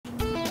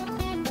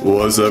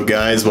What's up,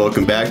 guys?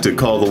 Welcome back to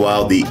Call the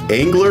Wild the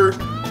Angler.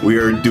 We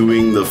are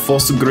doing the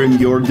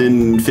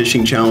Fossegrimfjorden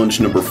fishing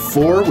challenge number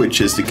 4, which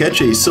is to catch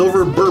a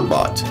silver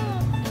burbot.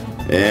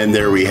 And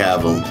there we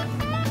have them.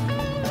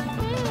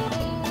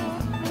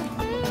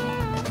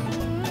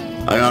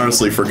 I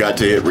honestly forgot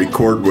to hit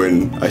record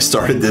when I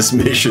started this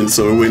mission,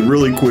 so it went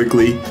really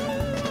quickly.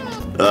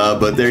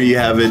 But there you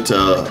have it.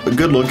 A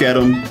good look at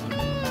them.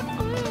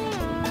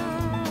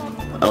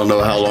 I don't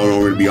know how long I'm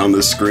going to be on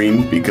this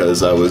screen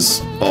because I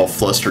was all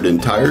flustered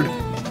and tired.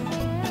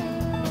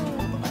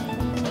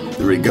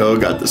 There we go,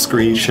 got the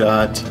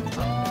screenshot.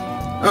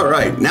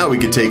 Alright, now we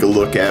can take a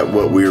look at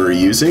what we were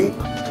using.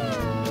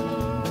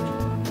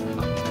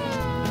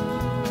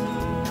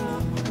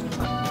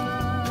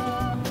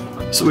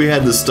 So we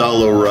had the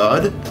Stalo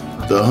rod,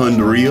 the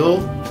Hund reel,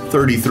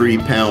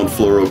 33-pound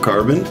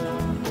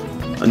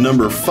fluorocarbon, a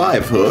number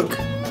 5 hook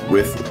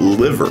with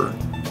liver.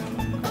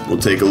 We'll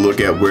take a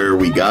look at where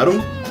we got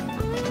them.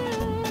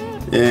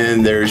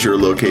 And there's your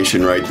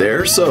location right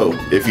there. So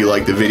if you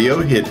like the video,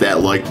 hit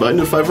that like button.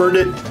 If I've earned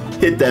it,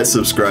 hit that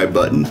subscribe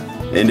button.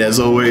 And as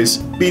always,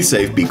 be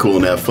safe, be cool,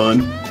 and have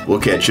fun.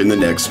 We'll catch you in the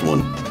next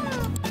one.